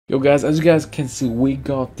Yo guys, as you guys can see, we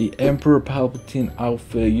got the Emperor Palpatine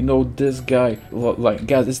outfit. You know, this guy, like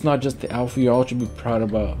guys, it's not just the outfit you all should be proud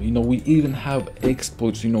about. You know, we even have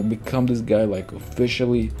exploits, you know, become this guy like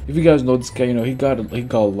officially. If you guys know this guy, you know, he got a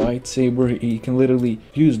lightsaber. He can literally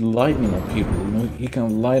use lightning on people, you know, he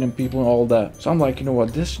can lighten people and all that. So I'm like, you know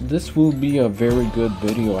what, this will be a very good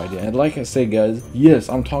video idea. And like I say guys, yes,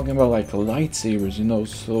 I'm talking about like lightsabers, you know.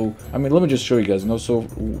 So I mean, let me just show you guys, you know. So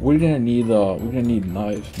we're gonna need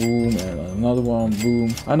knives, boom, and another one,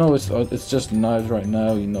 boom. I know it's just knives right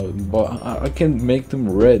now, you know, but I can make them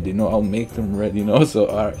red, you know. I'll make them red, you know. So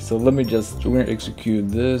alright, so we're gonna execute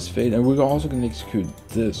this fade, and we're also gonna execute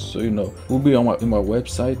this, so you know, we'll be on my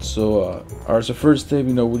website. So alright, so first step,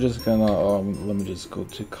 you know, we're just gonna let me just go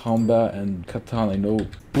to combat and katana, you know,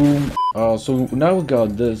 boom. So now we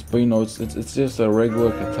got this, but you know, it's just a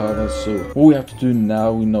regular katana. So what we have to do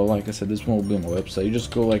now, you know, like I said, this one will be on my website. You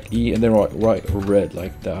just go like E and then right red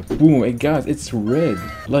like that, boom. And guys, it's red.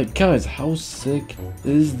 Like guys, how sick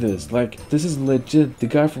is this? Like, this is legit the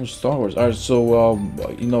guy from Star Wars. Alright, so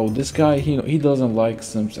you know, this guy, he doesn't like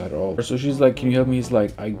simps at all. So she's like, can you help me? He's like,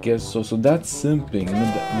 I guess so. So that's simping. You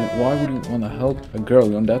know, why would you want to help a girl?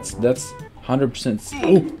 You know, that's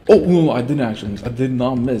 100%. Oh, I didn't actually miss. I did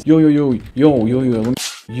not miss. Yo.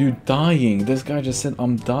 You dying? This guy just said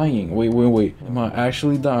I'm dying. Wait. Am I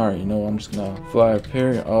actually dying? You know, I'm just gonna fly up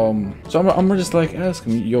here. So I'm just like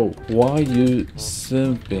asking, yo, why you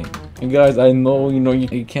simping? And guys, I know, you know,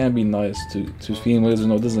 you can't be nice to females, you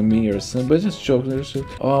know, doesn't mean you're a simp, but just joke.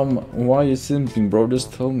 Why you simping, bro?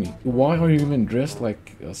 Just tell me. Why are you even dressed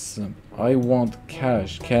like a simp? I want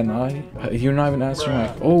cash. Can I? You're not even answering.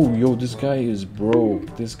 Like, oh, yo, this guy is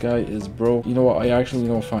broke. This guy is broke. You know what? I actually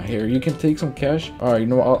know if I here. You can take some cash. All right, you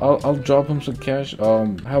know, I'll drop him some cash. I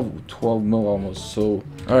have 12 mil almost. So,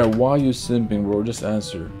 all right, why are you simping, bro? Just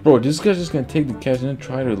answer, bro. This guy's just gonna take the cash and then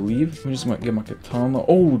try to leave. Let me just get my katana.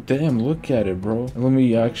 Oh, damn, look at it, bro. And let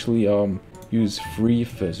me actually use free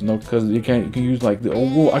fist, you know, because you can use like the, oh,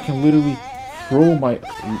 whoa, I can literally throw my,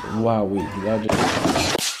 wow, wait, did I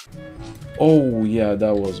just, oh yeah,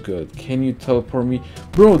 that was good. Can you teleport me,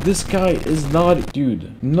 bro? This guy is not,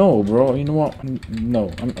 dude. No, bro. You know what?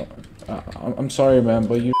 No, I'm sorry, man,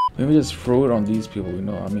 but you. Let me just throw it on these people. You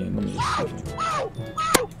know, I mean, let me just.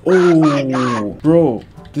 Oh, bro.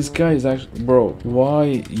 This guy is actually, bro.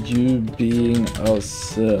 Why you being a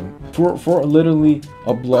simp for literally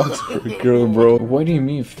a block girl, bro? What do you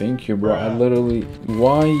mean, thank you, bro? I literally,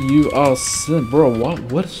 why you a simp, bro?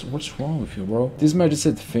 What's wrong with you, bro? This man just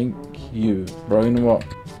said thank you, bro. You know what?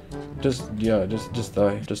 Just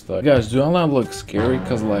die. Guys, do I not look scary?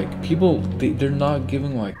 Cause like people, they're not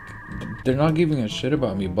giving like. They're not giving a shit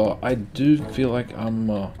about me, but I do feel like I'm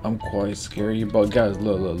quite scary. But guys,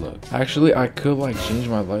 look. Actually, I could like change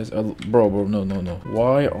my lights. Bro, no.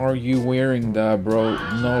 Why are you wearing that, bro?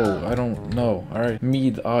 No, I don't know. All right,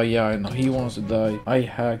 me. Oh yeah, I know. He wants to die. I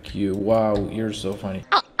hack you. Wow, you're so funny.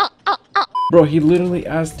 Bro, he literally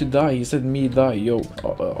asked to die. He said me die. Yo,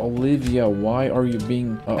 Olivia, why are you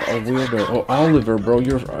being a weirdo? Oh, Oliver, bro,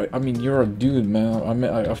 I mean, you're a dude, man. I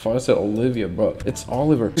mean, if I said Olivia, bro, it's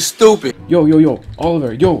Oliver. Stupid. Yo,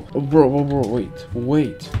 Oliver, yo, bro,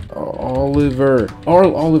 wait.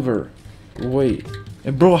 Oliver, wait.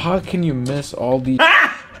 And bro, how can you miss all these?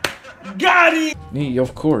 Got it!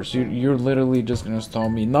 Of course, you're literally just gonna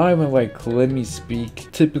stop me. Not even like let me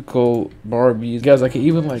speak. Typical Barbies. Guys, I can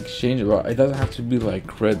even like change it. It doesn't have to be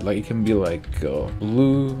like red. Like it can be like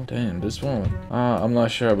blue. Damn, this one. I'm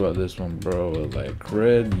not sure about this one, bro. Like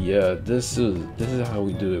red. Yeah, this is how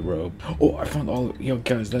we do it, bro. Oh, I found all. Yo,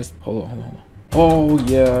 guys, that's hold on. Oh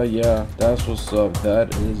yeah, that's what's up.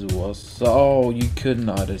 That is what's up. Oh, you could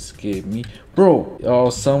not escape me, bro. Oh,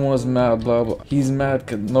 someone's mad, blah blah. He's mad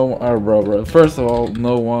cause no, alright, bro. First of all,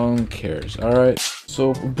 no one cares. All right.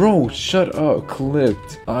 So, bro, shut up.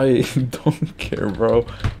 Clipped. I don't care, bro.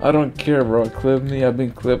 I don't care, bro. Clip me. I've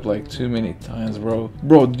been clipped like too many times, bro.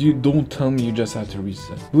 Bro, you don't tell me you just had to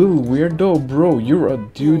reset. Little weirdo, bro. You're a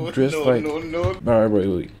dude dressed like. No. Alright,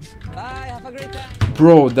 wait. Bye. Have a great time.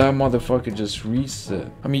 Bro, that motherfucker just reset.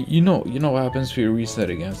 I mean, you know what happens if you reset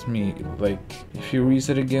against me. Like, if you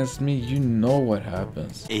reset against me, you know what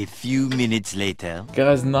happens. A few minutes later.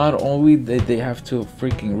 Guys, not only did they have to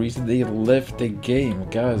freaking reset, they left the game.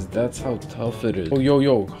 Guys, that's how tough it is. Oh,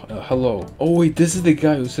 yo, hello. Oh, wait, this is the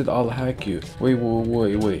guy who said I'll hack you. Wait.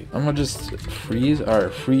 I'm gonna just freeze.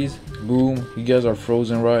 Alright, freeze. Boom. You guys are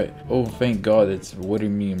frozen, right? Oh, thank God. What do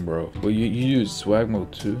you mean, bro? Well, you use swag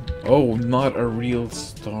mode too? Oh, not a real gold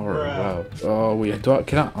star. Wow. Oh wait,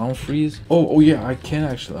 can I unfreeze? Oh yeah, I can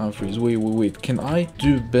actually unfreeze. Wait. Can I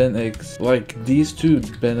do Ben X like these two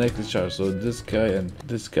Ben X shots? So this guy and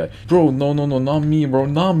this guy. Bro, no, not me, bro,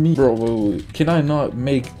 not me, bro. Wait. Can I not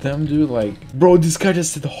make them do like? Bro, this guy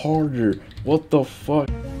just said harder. What the fuck?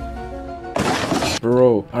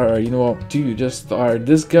 Bro, alright, you know what, dude, just alright,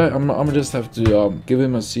 this guy, I'm gonna just have to give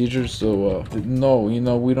him a seizure. So no, you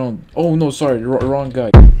know, we don't. Oh no, sorry, wrong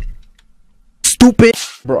guy. Stupid.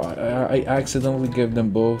 Bro, I accidentally gave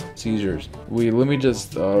them both seizures. Wait, let me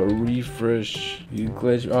just refresh. You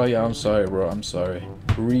glitch. Oh yeah, I'm sorry, bro, I'm sorry.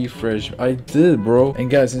 Refresh. I did, bro.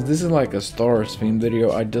 And guys, since this is like a Star Wars theme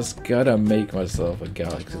video, I just gotta make myself a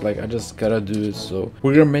galaxy. Like, I just gotta do it. So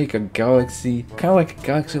we're gonna make a galaxy, kind of like a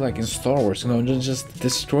galaxy like in Star Wars, you know, just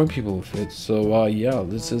destroy people with it. So yeah,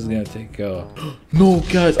 this is gonna take no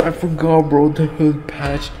guys, I forgot, bro, the hood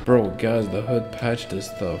patch. Bro, guys, the hood patch this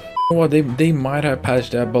stuff. You know what, they might have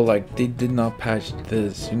patched that, but like they did not patch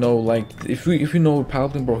this. You know, like if you know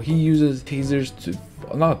Palpatine, bro, he uses tasers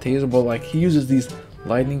to, not taser, but like he uses these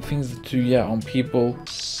lightning things to, yeah, on people.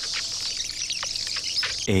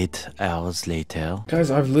 8 hours later. Guys,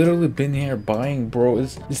 I've literally been here buying, bro.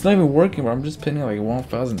 It's not even working, bro. I'm just spending like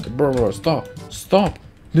 1,000. Bro, stop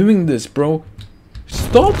doing this, bro.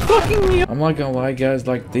 Stop fucking me up. I'm not gonna lie, guys,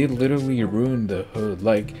 like they literally ruined the hood.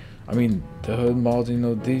 Like, I mean, the hood mods, you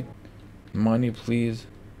know, they money, please.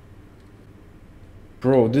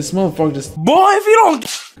 Bro, this motherfucker just, boy, if you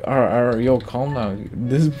don't. Alright, yo, calm down.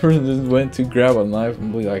 This person just went to grab a knife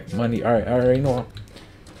and be like, money. Alright, you know what?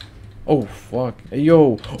 Oh fuck. Hey,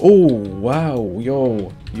 yo. Oh wow.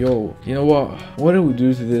 Yo. You know what do we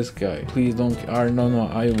do to this guy? Please don't. Alright, no,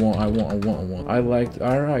 I want. I liked.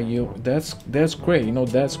 Alright, yo, that's great, you know,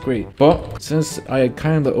 that's great. But since I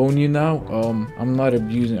kind of own you now, I'm not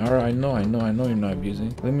abusing. Alright, I know you're not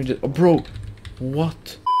abusing. Let me just, bro,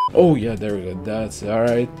 what? Oh yeah, there we go. That's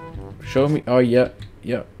alright. Show me. Oh yeah.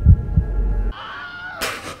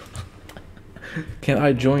 Can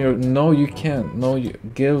I join your? No, you can't. No, you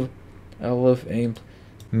give LF aim.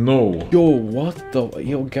 No. Yo, what the?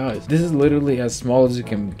 Yo, guys, this is literally as small as you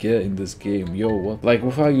can get in this game. Yo, what? Like,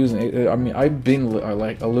 without using it, I mean, I've been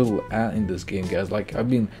like a little ant in this game, guys. Like, I've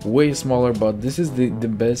been way smaller, but this is the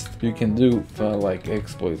best you can do for like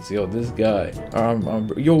exploits. Yo, this guy.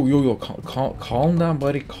 Yo, calm down,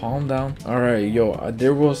 buddy. Calm down. All right, yo,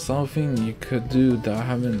 there was something you could do that I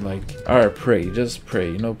haven't like. All right, pray. Just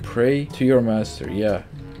pray. You know, pray to your master. Yeah,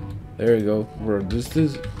 there you go, bro. This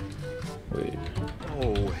is. Wait.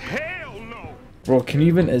 Oh, hell no! Bro, can you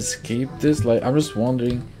even escape this? Like, I'm just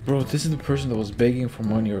wondering. Bro, this is the person that was begging for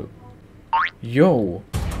money or... Yo!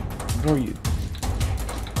 Bro, you...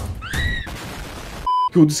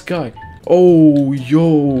 Yo, this guy! Oh,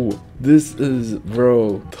 yo! This is...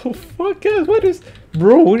 Bro. The fuck, guys? What is...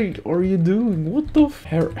 Bro, what are you doing? What the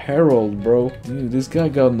Harold, bro? Dude, this guy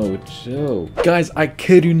got no chill. Guys, I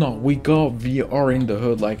kid you not, we got VR in the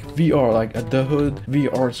hood, like VR, like at the hood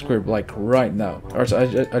VR script, like right now. Alright, so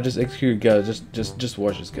I just execute, guys. Just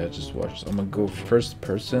watch this, guys. Just watch this. I'm gonna go first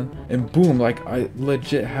person, and boom, like I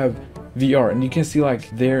legit have VR, and you can see like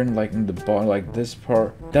there and like in the bottom, like this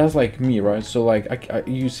part, that's like me, right? So like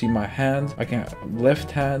you see my hands, I can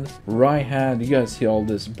left hand, right hand, you guys see all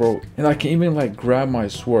this, bro. And I can even like grab my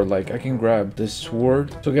sword, like I can grab this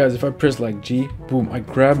sword. So guys, if I press like G, boom, I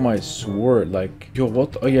grab my sword. Like, yo,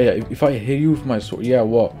 what? Oh yeah, if I hit you with my sword, yeah,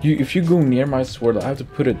 what? If you go near my sword, I have to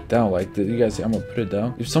put it down like this. You guys see, I'm gonna put it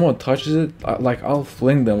down. If someone touches it, like I'll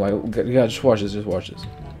fling them. Like, you guys just watch this,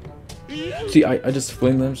 See, I just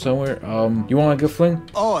fling them somewhere. You want like a fling?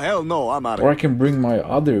 Oh, hell no, I'm out of Or I can bring my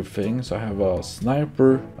other things. I have a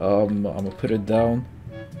sniper. I'm gonna put it down.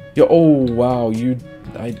 Yo, oh wow,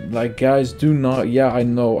 like, guys, do not. Yeah, I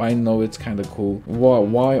know it's kind of cool.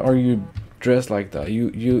 Why are you dressed like that?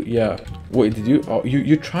 Yeah. Wait, did you? Oh,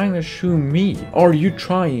 you're trying to shoot me? Are you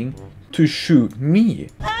trying to shoot me?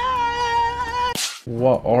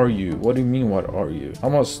 What are you? What do you mean, what are you?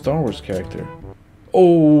 I'm a Star Wars character.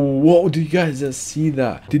 Oh, whoa, did you guys just see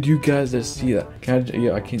that? Did you guys just see that?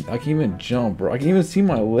 I can even jump, bro. I can even see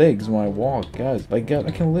my legs when I walk, guys. Like, guys,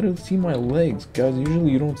 I can literally see my legs, guys.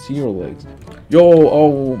 Usually you don't see your legs. Yo,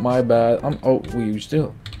 oh, my bad. Oh, wait, you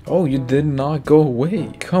still... Oh, you did not go away.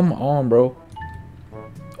 Come on, bro.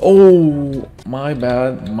 Oh, my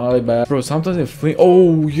bad. Bro, sometimes it flings.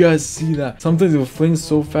 Oh, you guys see that? Sometimes it flings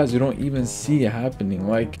so fast you don't even see it happening.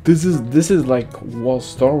 Like, this is like what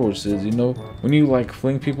Star Wars is, you know? When you like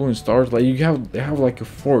fling people in Star Wars, like they have like a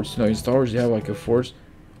force, you know, in Star Wars you have like a force.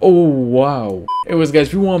 Oh wow. Anyways guys,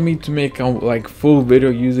 if you want me to make like full video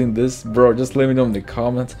using this, bro, just let me know in the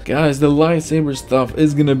comments. Guys, the lightsaber stuff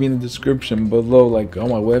is gonna be in the description below, like on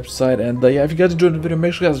my website. And yeah, if you guys enjoyed the video,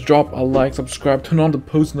 make sure you guys drop a like, subscribe, turn on the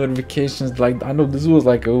post notifications. Like, I know this was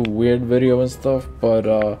like a weird video and stuff, but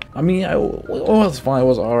I mean, it was fine, it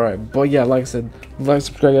was alright. But yeah, like I said, like,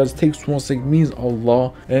 subscribe guys, takes 1 second, means a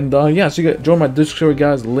lot. And yeah, so you guys join my Discord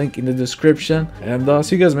guys, link in the description. And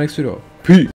see you guys next video. Peace.